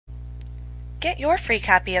Get your free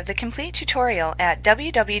copy of the complete tutorial at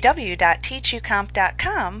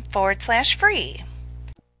www.teachucomp.com/free.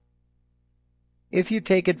 If you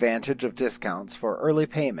take advantage of discounts for early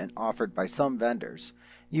payment offered by some vendors,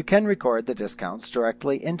 you can record the discounts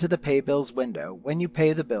directly into the Pay Bills window when you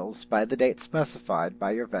pay the bills by the date specified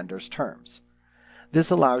by your vendor's terms.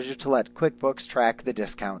 This allows you to let QuickBooks track the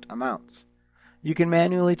discount amounts. You can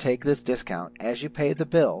manually take this discount as you pay the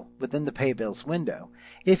bill within the Pay Bills window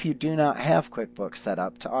if you do not have QuickBooks set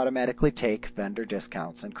up to automatically take vendor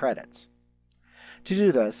discounts and credits. To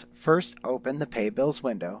do this, first open the Pay Bills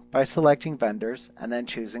window by selecting Vendors and then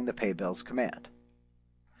choosing the Pay Bills command.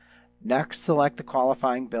 Next, select the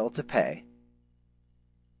qualifying bill to pay.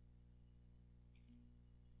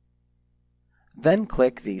 Then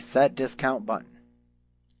click the Set Discount button.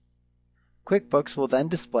 QuickBooks will then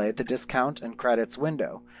display the Discount and Credits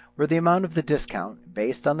window, where the amount of the discount,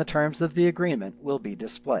 based on the terms of the agreement, will be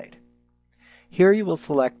displayed. Here you will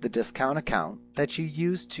select the discount account that you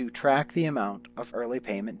use to track the amount of early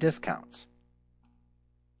payment discounts.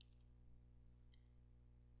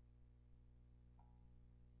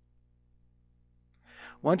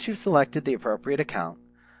 Once you've selected the appropriate account,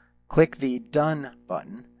 click the Done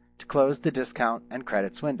button to close the Discount and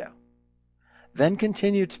Credits window. Then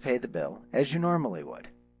continue to pay the bill as you normally would.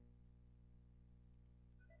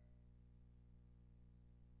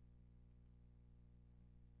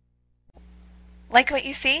 Like what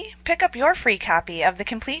you see? Pick up your free copy of the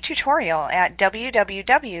complete tutorial at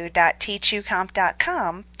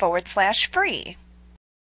www.teachucomp.com/free.